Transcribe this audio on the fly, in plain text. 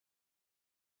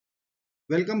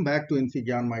Welcome back to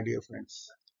Infigyan, my dear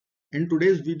friends. In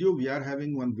today's video, we are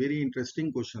having one very interesting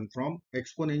question from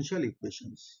exponential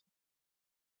equations.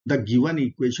 The given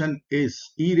equation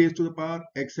is e raised to the power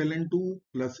x ln 2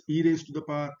 plus e raised to the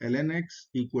power ln x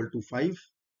equal to 5,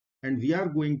 and we are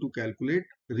going to calculate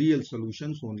real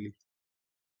solutions only.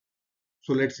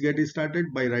 So let's get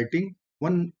started by writing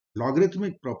one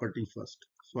logarithmic property first.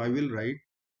 So I will write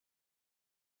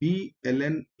p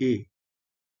ln a.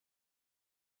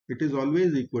 It is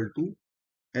always equal to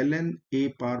ln a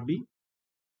power b.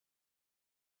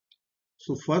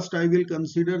 So first I will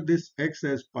consider this x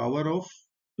as power of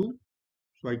 2.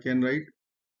 So I can write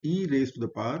e raised to the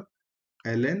power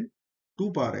ln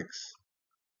 2 power x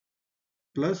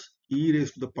plus e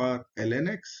raised to the power ln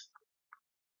x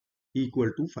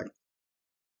equal to 5.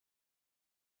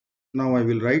 Now I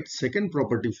will write second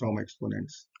property from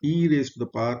exponents. E raised to the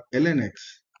power ln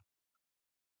x.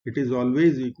 It is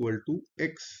always equal to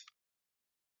x.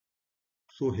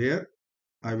 So here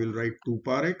I will write 2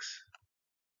 power x,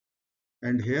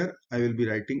 and here I will be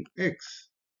writing x.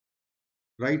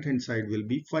 Right hand side will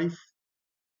be 5.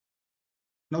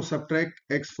 Now subtract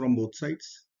x from both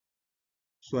sides.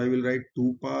 So I will write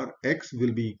 2 power x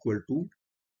will be equal to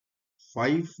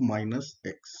 5 minus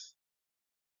x.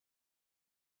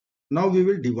 Now we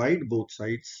will divide both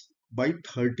sides by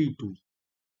 32.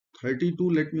 32,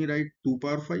 let me write 2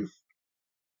 power 5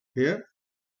 here,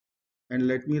 and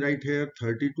let me write here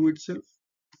 32 itself,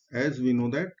 as we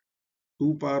know that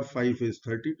 2 power 5 is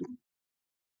 32.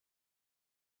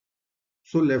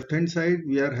 So left hand side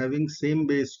we are having same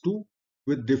base 2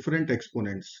 with different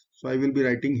exponents. So I will be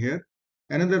writing here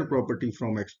another property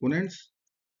from exponents,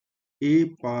 a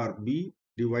power b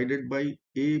divided by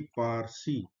a power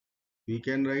c. We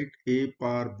can write a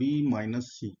power b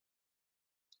minus c.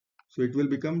 So it will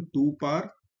become 2 power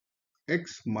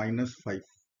x minus 5.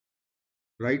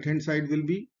 Right hand side will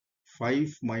be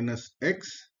 5 minus x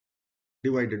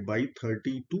divided by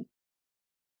 32.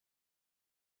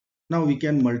 Now we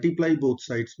can multiply both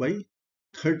sides by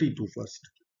 32 first.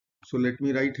 So let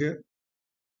me write here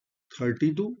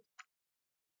 32,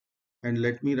 and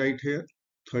let me write here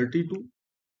 32.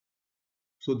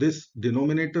 So this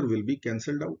denominator will be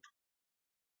cancelled out.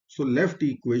 So left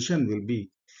equation will be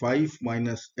 5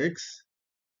 minus x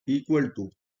equal to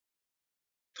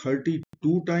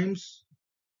 32 times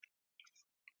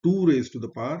 2 raised to the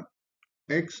power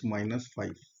x minus 5.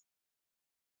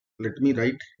 Let me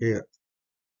write here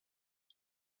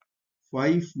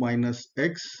 5 minus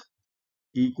x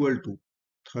equal to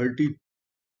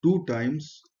 32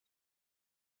 times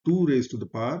 2 raised to the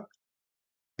power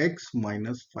x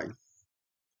minus 5.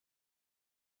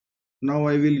 Now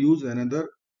I will use another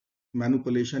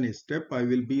manipulation step. I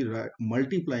will be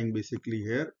multiplying basically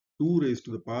here 2 raised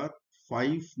to the power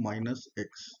 5 minus x,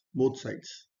 both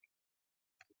sides.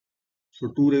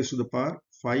 So 2 raised to the power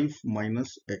 5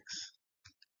 minus x.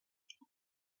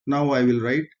 Now I will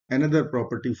write another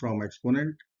property from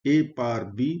exponent, a power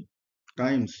b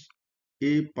times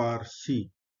a power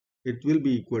c. It will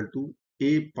be equal to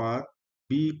a power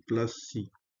b plus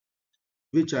c,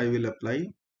 which I will apply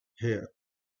here.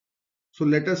 So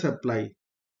let us apply.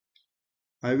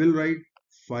 I will write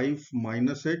 5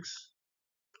 minus x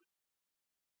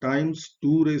times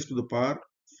 2 raised to the power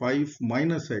 5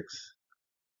 minus x.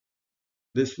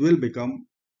 This will become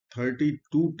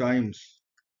 32 times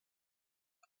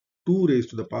 2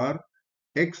 raised to the power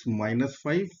x minus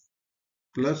 5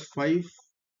 plus 5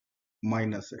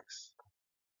 minus x,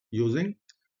 using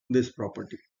this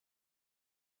property.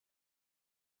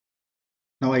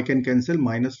 Now I can cancel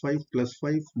minus 5 plus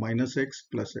 5 minus x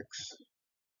plus x.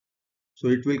 So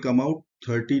it will come out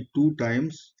 32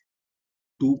 times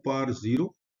 2 power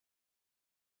 0,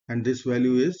 and this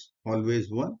value is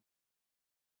always 1.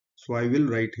 So I will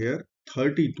write here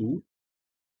 32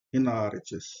 in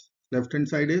RHS. Left hand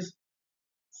side is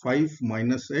 5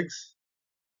 minus x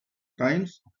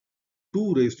times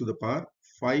 2 raised to the power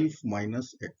 5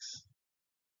 minus x.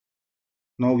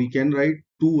 Now we can write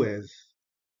 2 as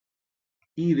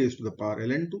e raised to the power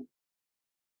ln 2.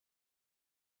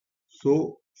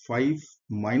 So 5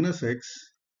 minus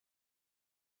x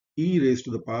e raised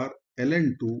to the power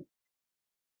ln 2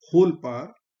 whole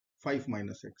power 5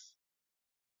 minus x.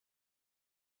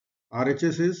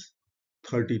 RHS is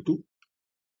 32.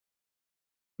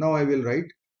 Now I will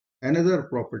write another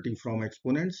property from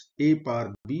exponents, a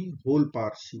power b whole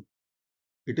power c.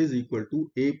 It is equal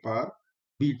to a power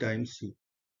b times c.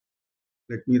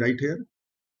 Let me write here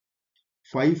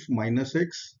 5 minus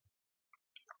x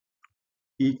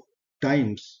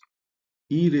times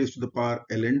e raised to the power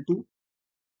ln 2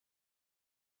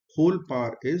 whole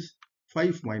power is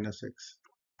 5 minus x.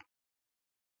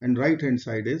 and right hand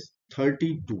side is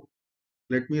 32.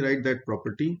 Let me write that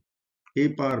property. A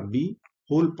power B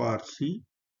whole power C.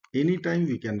 Anytime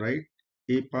we can write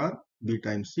A power B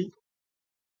times C.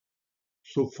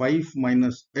 So 5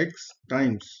 minus x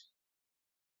times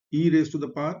e raised to the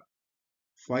power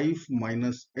 5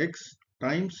 minus x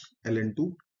times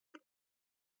ln2,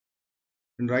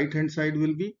 and right hand side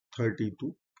will be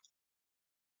 32.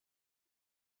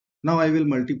 Now I will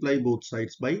multiply both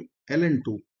sides by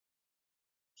ln2.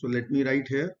 So let me write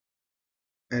here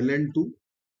ln2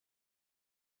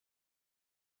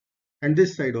 and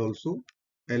this side also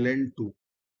ln2.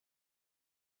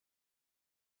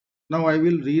 Now I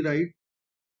will rewrite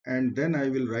and then I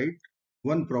will write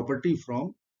one property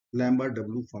from Lambert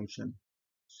W function.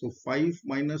 So 5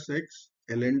 minus x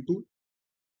ln2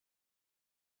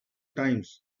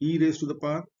 times e raised to the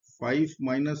power 5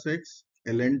 minus x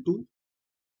ln2,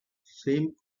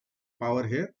 same power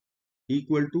here,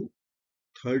 equal to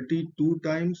 32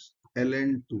 times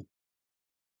ln2.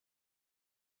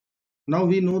 Now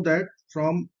we know that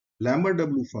from Lambert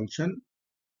W function,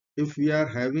 if we are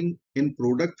having in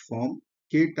product form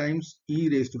k times e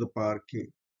raised to the power k,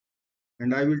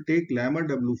 and I will take Lambert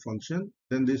W function,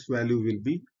 then this value will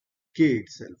be k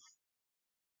itself.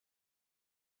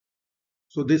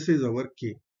 So this is our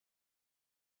k.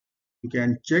 You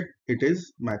can check it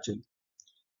is matching.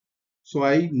 So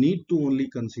I need to only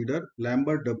consider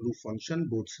Lambert W function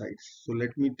both sides. So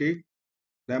let me take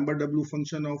Lambert W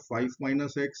function of 5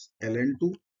 minus x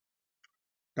ln2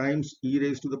 times e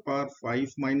raised to the power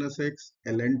 5 minus x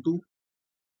ln2,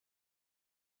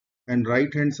 and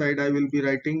right hand side I will be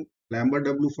writing Lambert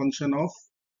W function of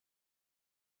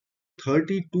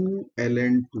 32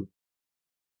 ln2.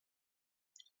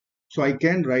 So I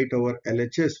can write our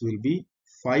LHS will be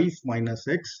 5 minus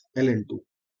x ln2.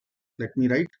 Let me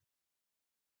write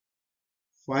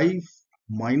 5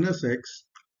 minus x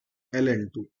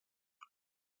ln2,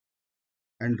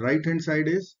 and right hand side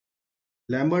is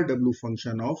Lambert W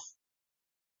function of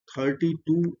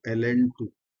 32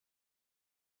 ln2.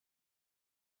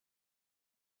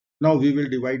 Now we will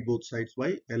divide both sides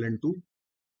by ln2,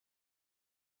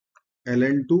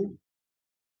 ln2,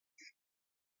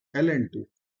 ln2.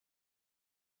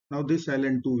 Now this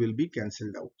ln2 will be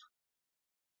cancelled out.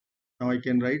 Now I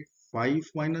can write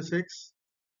 5 minus x.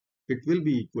 It will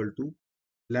be equal to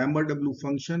Lambert W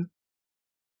function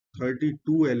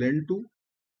 32 ln2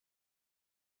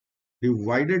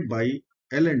 divided by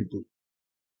ln2.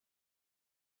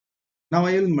 Now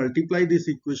I will multiply this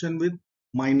equation with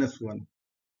minus 1.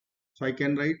 So I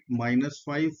can write minus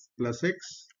 5 plus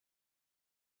x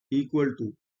equal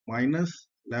to minus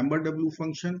Lambert W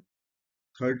function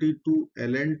 32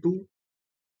 ln2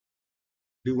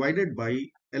 divided by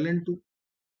ln2.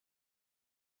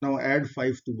 Now add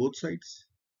 5 to both sides.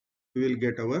 We will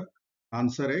get our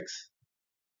answer x.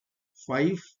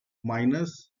 5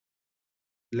 minus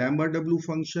Lambert W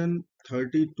function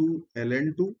 32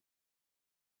 ln2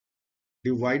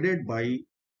 divided by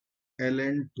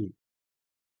ln2.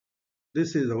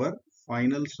 This is our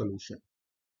final solution.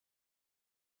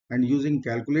 And using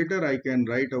calculator, I can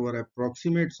write our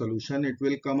approximate solution. It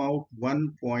will come out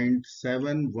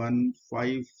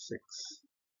 1.7156.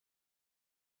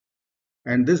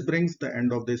 And this brings the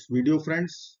end of this video,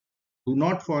 friends. Do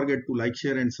not forget to like,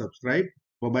 share and subscribe.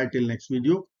 Bye-bye till next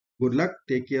video. Good luck.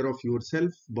 Take care of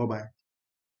yourself. Bye-bye.